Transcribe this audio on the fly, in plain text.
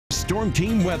Storm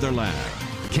Team Weather Lab.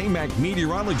 KAMC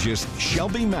meteorologist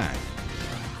Shelby Mack.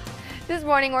 This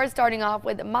morning, we're starting off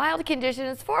with mild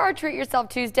conditions for our Treat Yourself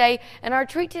Tuesday. And our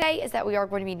treat today is that we are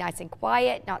going to be nice and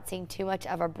quiet, not seeing too much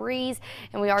of a breeze.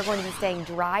 And we are going to be staying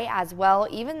dry as well,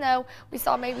 even though we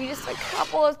saw maybe just a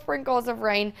couple of sprinkles of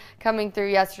rain coming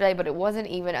through yesterday, but it wasn't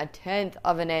even a tenth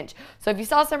of an inch. So if you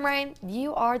saw some rain,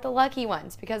 you are the lucky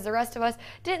ones because the rest of us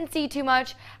didn't see too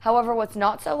much. However, what's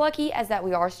not so lucky is that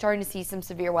we are starting to see some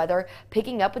severe weather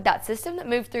picking up with that system that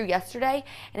moved through yesterday.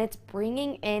 And it's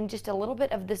bringing in just a little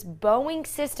bit of this bowing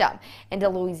system into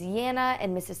Louisiana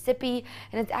and Mississippi,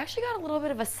 and it's actually got a little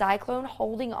bit of a cyclone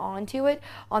holding on to it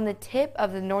on the tip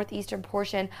of the northeastern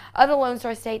portion of the Lone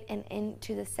Star State and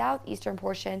into the southeastern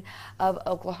portion of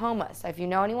Oklahoma. So if you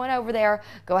know anyone over there,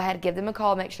 go ahead, give them a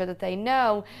call, make sure that they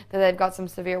know that they've got some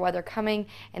severe weather coming,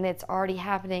 and it's already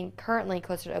happening currently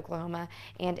closer to Oklahoma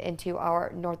and into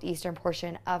our northeastern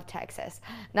portion of Texas.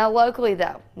 Now locally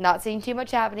though, not seeing too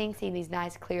much happening, seeing these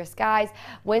nice clear skies.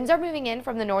 Winds are moving in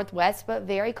from the northwest, but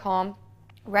very calm.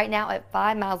 Right now at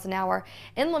 5 miles an hour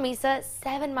in Lamesa,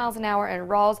 7 miles an hour in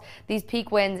Rawls. These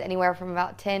peak winds anywhere from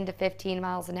about 10 to 15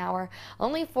 miles an hour.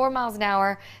 Only 4 miles an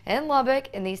hour in Lubbock,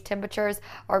 and these temperatures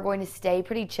are going to stay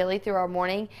pretty chilly through our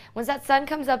morning. Once that sun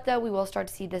comes up though, we will start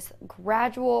to see this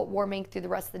gradual warming through the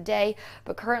rest of the day,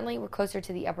 but currently we're closer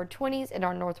to the upper 20s in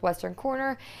our northwestern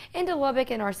corner. Into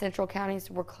Lubbock and our central counties,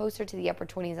 we're closer to the upper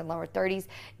 20s and lower 30s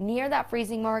near that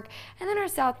freezing mark, and then our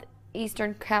southeastern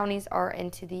counties are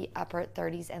into the upper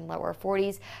 30s and lower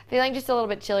 40s. Feeling just a little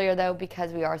bit chillier though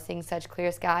because we are seeing such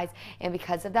clear skies and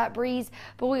because of that breeze,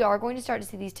 but we are going to start to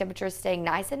see these temperatures staying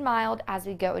nice and mild as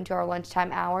we go into our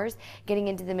lunchtime hours, getting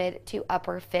into the mid to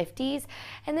upper 50s,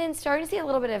 and then starting to see a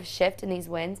little bit of shift in these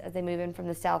winds as they move in from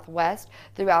the southwest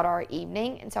throughout our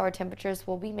evening, and so our temperatures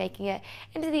will be making it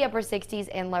into the upper 60s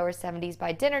and lower 70s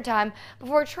by dinner time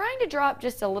before trying to drop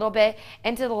just a little bit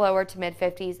into the lower to mid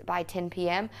 50s by 10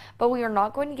 p.m. But we are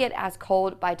not going to get as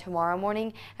cold by tomorrow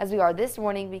morning as we are this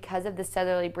morning because of the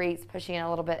southerly breeze pushing in a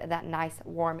little bit of that nice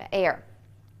warm air.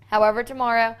 However,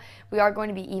 tomorrow we are going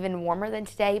to be even warmer than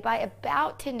today by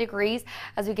about 10 degrees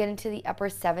as we get into the upper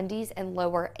 70s and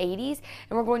lower 80s,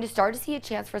 and we're going to start to see a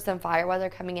chance for some fire weather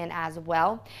coming in as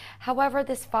well. However,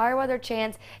 this fire weather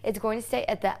chance is going to stay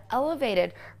at the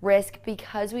elevated risk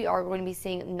because we are going to be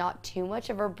seeing not too much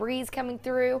of a breeze coming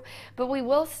through, but we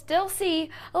will still see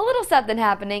a little something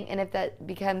happening, and if that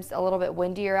becomes a little bit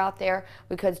windier out there,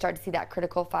 we could start to see that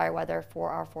critical fire weather for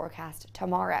our forecast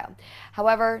tomorrow.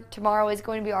 However, tomorrow is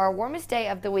going to be our warmest day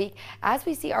of the week, as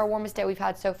we see our warmest day we've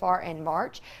had so far in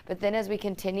March. But then as we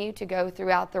continue to go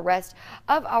throughout the rest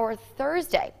of our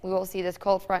Thursday, we will see this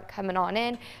cold front coming on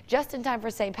in just in time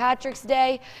for St. Patrick's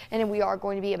Day, and we are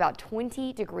going to be about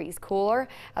 20 degrees cooler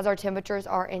as our temperatures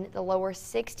are in the lower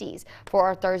 60s for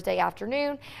our Thursday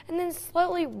afternoon, and then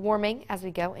slowly warming as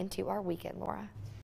we go into our weekend, Laura.